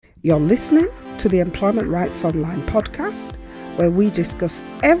You're listening to the Employment Rights Online podcast, where we discuss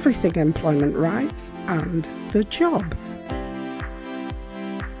everything employment rights and the job.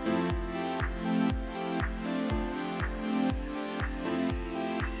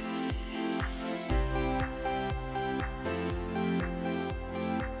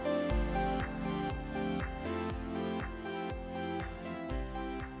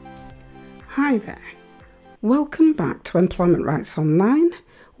 Hi there. Welcome back to Employment Rights Online,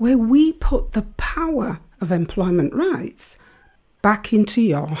 where we put the power of employment rights back into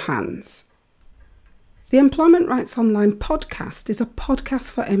your hands. The Employment Rights Online podcast is a podcast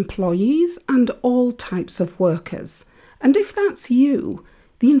for employees and all types of workers. And if that's you,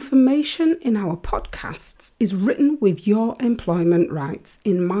 the information in our podcasts is written with your employment rights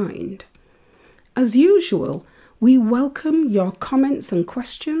in mind. As usual, we welcome your comments and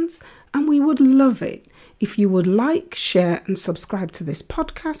questions, and we would love it if you would like, share and subscribe to this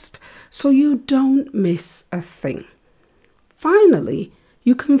podcast so you don't miss a thing. Finally,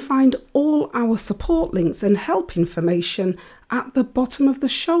 you can find all our support links and help information at the bottom of the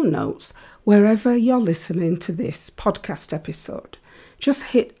show notes wherever you're listening to this podcast episode. Just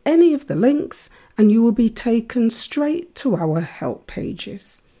hit any of the links and you will be taken straight to our help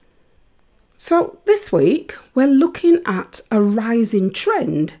pages. So this week, we're looking at a rising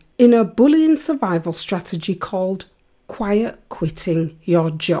trend in a bullying survival strategy called quiet quitting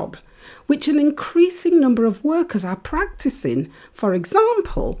your job, which an increasing number of workers are practicing, for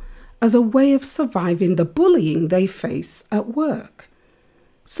example, as a way of surviving the bullying they face at work.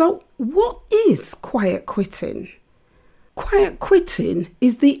 So what is quiet quitting? Quiet quitting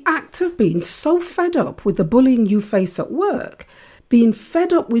is the act of being so fed up with the bullying you face at work, being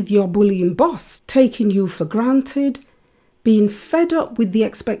fed up with your bullying boss taking you for granted, being fed up with the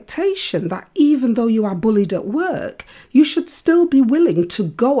expectation that even though you are bullied at work, you should still be willing to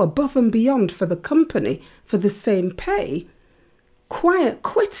go above and beyond for the company for the same pay. Quiet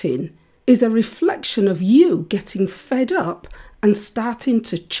quitting is a reflection of you getting fed up and starting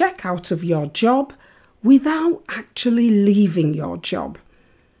to check out of your job without actually leaving your job.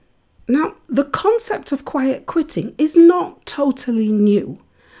 Now, the concept of quiet quitting is not totally new.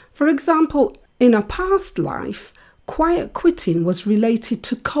 For example, in a past life, quiet quitting was related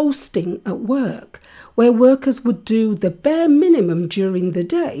to coasting at work, where workers would do the bare minimum during the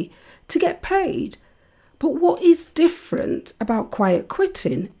day to get paid. But what is different about quiet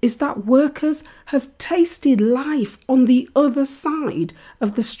quitting is that workers have tasted life on the other side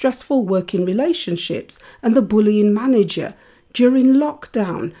of the stressful working relationships and the bullying manager during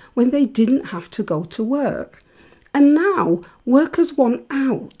lockdown when they didn't have to go to work. And now workers want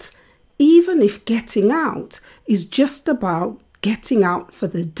out, even if getting out is just about getting out for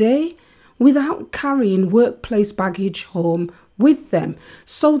the day without carrying workplace baggage home with them,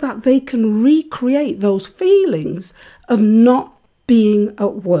 so that they can recreate those feelings of not being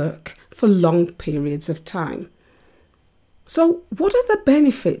at work for long periods of time. So what are the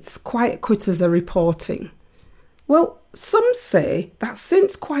benefits quiet quitters are reporting? Well, some say that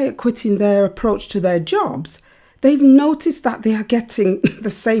since quiet quitting their approach to their jobs, they've noticed that they are getting the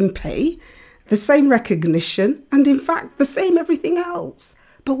same pay, the same recognition, and in fact the same everything else,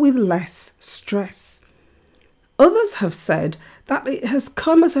 but with less stress. Others have said that it has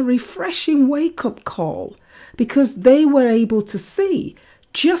come as a refreshing wake-up call because they were able to see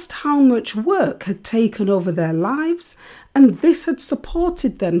just how much work had taken over their lives, and this had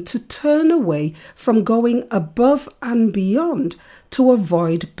supported them to turn away from going above and beyond to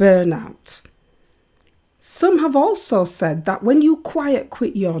avoid burnout. Some have also said that when you quiet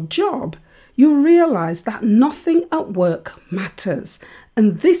quit your job, you realise that nothing at work matters,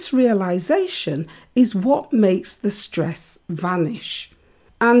 and this realisation is what makes the stress vanish.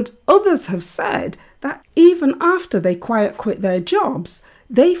 And others have said that even after they quiet quit their jobs,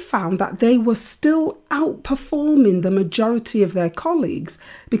 they found that they were still outperforming the majority of their colleagues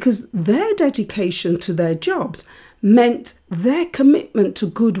because their dedication to their jobs meant their commitment to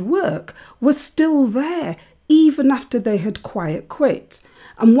good work was still there even after they had quiet quit.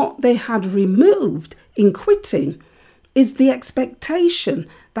 And what they had removed in quitting is the expectation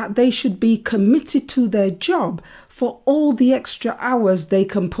that they should be committed to their job for all the extra hours they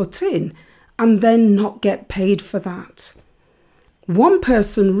can put in and then not get paid for that. One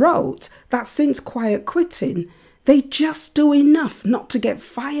person wrote that since quiet quitting, they just do enough not to get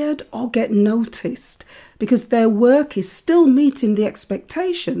fired or get noticed because their work is still meeting the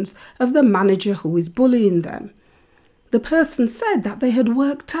expectations of the manager who is bullying them. The person said that they had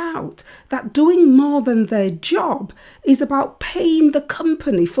worked out that doing more than their job is about paying the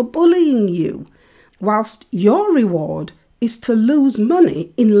company for bullying you, whilst your reward is to lose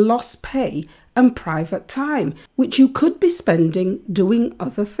money in lost pay and private time, which you could be spending doing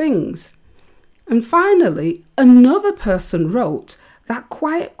other things. And finally, another person wrote that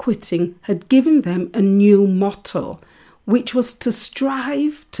quiet quitting had given them a new motto, which was to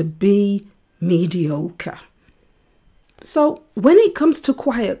strive to be mediocre. So when it comes to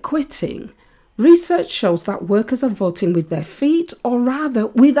quiet quitting, research shows that workers are voting with their feet, or rather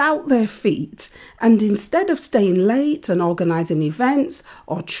without their feet, and instead of staying late and organising events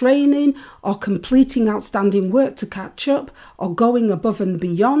or training or completing outstanding work to catch up or going above and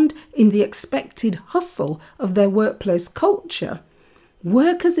beyond in the expected hustle of their workplace culture,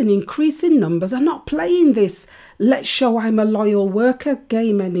 workers in increasing numbers are not playing this "let's show I'm a loyal worker"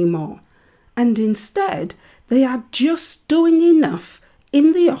 game anymore, and instead they are just doing enough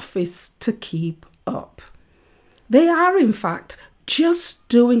in the office to keep up. They are, in fact, just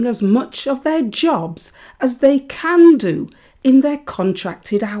doing as much of their jobs as they can do in their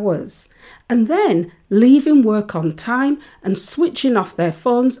contracted hours, and then leaving work on time and switching off their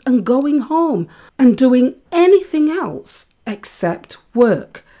phones and going home and doing anything else except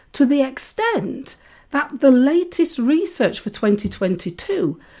work, to the extent that the latest research for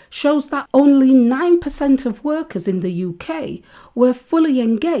 2022 shows that only 9% of workers in the UK were fully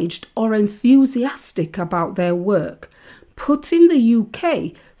engaged or enthusiastic about their work, putting the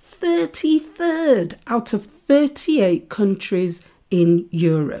UK 33rd out of 38 countries in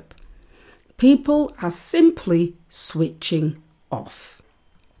Europe. People are simply switching off.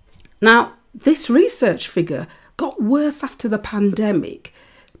 Now, this research figure got worse after the pandemic,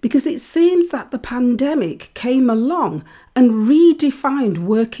 because it seems that the pandemic came along and redefined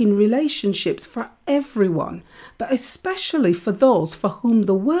working relationships for everyone, but especially for those for whom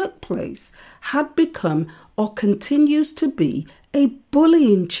the workplace had become or continues to be a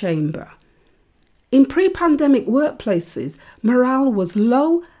bullying chamber. In pre-pandemic workplaces, morale was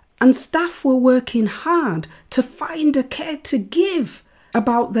low and staff were working hard to find a care to give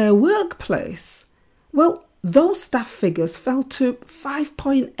about their workplace. Well, those staff figures fell to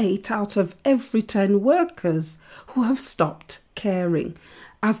 5.8 out of every 10 workers who have stopped caring,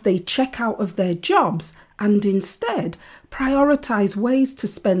 as they check out of their jobs and instead prioritise ways to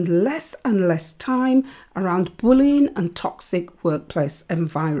spend less and less time around bullying and toxic workplace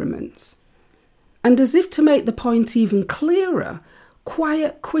environments. And as if to make the point even clearer,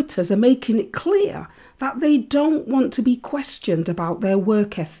 quiet quitters are making it clear that they don't want to be questioned about their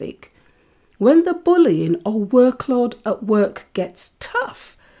work ethic. When the bullying or workload at work gets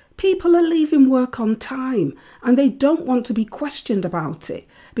tough, people are leaving work on time and they don't want to be questioned about it,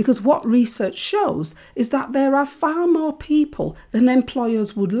 because what research shows is that there are far more people than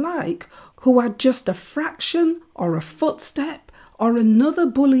employers would like who are just a fraction or a footstep or another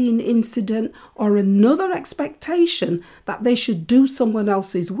bullying incident or another expectation that they should do someone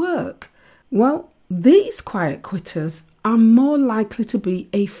else's work. Well, these quiet quitters are more likely to be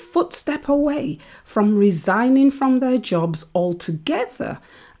a footstep away from resigning from their jobs altogether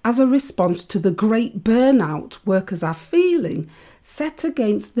as a response to the great burnout workers are feeling, set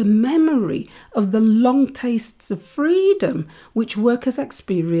against the memory of the long tastes of freedom which workers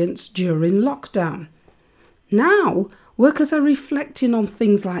experienced during lockdown. Now, workers are reflecting on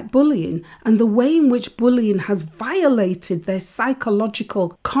things like bullying and the way in which bullying has violated their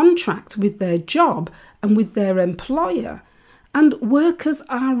psychological contract with their job and with their employer. And workers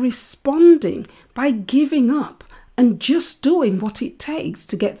are responding by giving up and just doing what it takes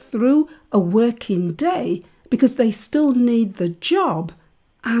to get through a working day because they still need the job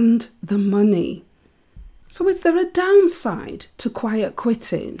and the money. So is there a downside to quiet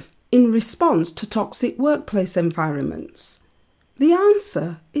quitting in response to toxic workplace environments? The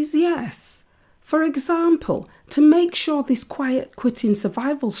answer is yes. For example, to make sure this quiet quitting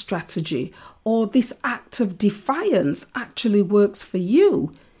survival strategy or this act of defiance actually works for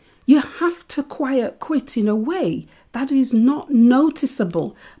you, you have to quiet quit in a way that is not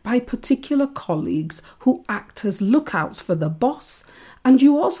noticeable by particular colleagues who act as lookouts for the boss, and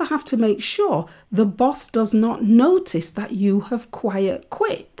you also have to make sure the boss does not notice that you have quiet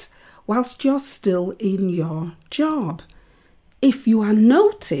quit whilst you're still in your job. If you are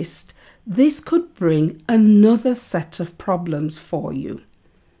noticed, this could bring another set of problems for you.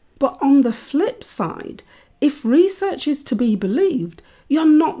 But on the flip side, if research is to be believed, you're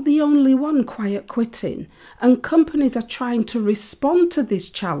not the only one quiet quitting, and companies are trying to respond to this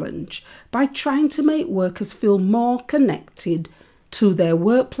challenge by trying to make workers feel more connected to their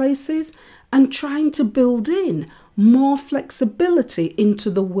workplaces and trying to build in more flexibility into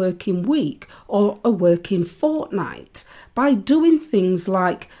the working week or a working fortnight by doing things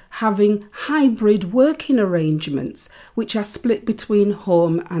like having hybrid working arrangements, which are split between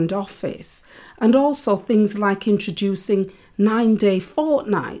home and office, and also things like introducing 9-day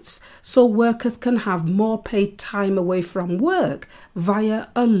fortnights so workers can have more paid time away from work via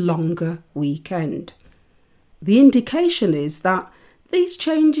a longer weekend. The indication is that these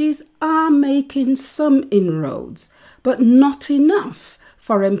changes are making some inroads, but not enough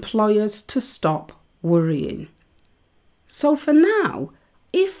for employers to stop worrying. So for now,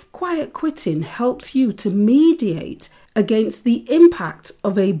 if quiet quitting helps you to mediate against the impact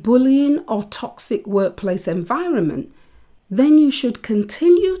of a bullying or toxic workplace environment, then you should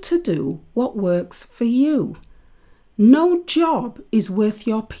continue to do what works for you. No job is worth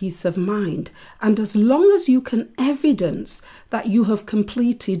your peace of mind, and as long as you can evidence that you have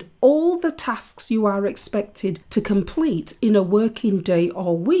completed all the tasks you are expected to complete in a working day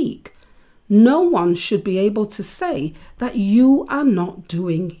or week, no one should be able to say that you are not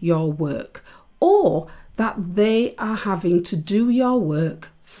doing your work or that they are having to do your work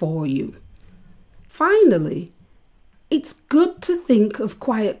for you. Finally, it's good to think of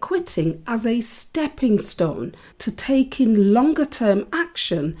quiet quitting as a stepping stone to taking longer-term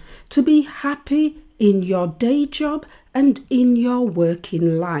action to be happy in your day job and in your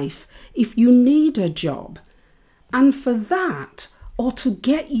working life if you need a job. And for that, or to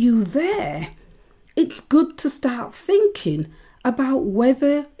get you there, it's good to start thinking about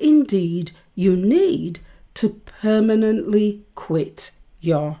whether indeed you need to permanently quit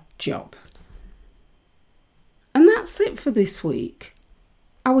your job. And that's it for this week.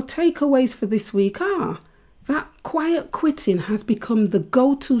 Our takeaways for this week are that quiet quitting has become the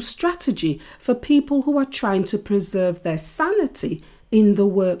go-to strategy for people who are trying to preserve their sanity in the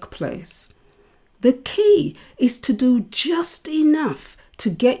workplace. The key is to do just enough to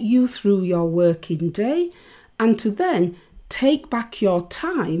get you through your working day and to then take back your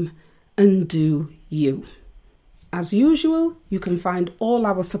time and do you. As usual, you can find all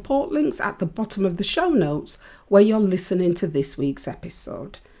our support links at the bottom of the show notes where you're listening to this week's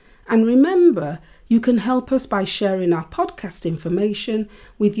episode. And remember, you can help us by sharing our podcast information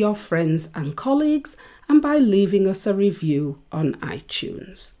with your friends and colleagues and by leaving us a review on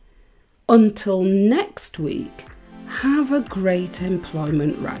iTunes. Until next week, have a great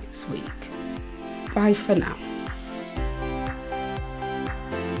Employment Rights Week. Bye for now.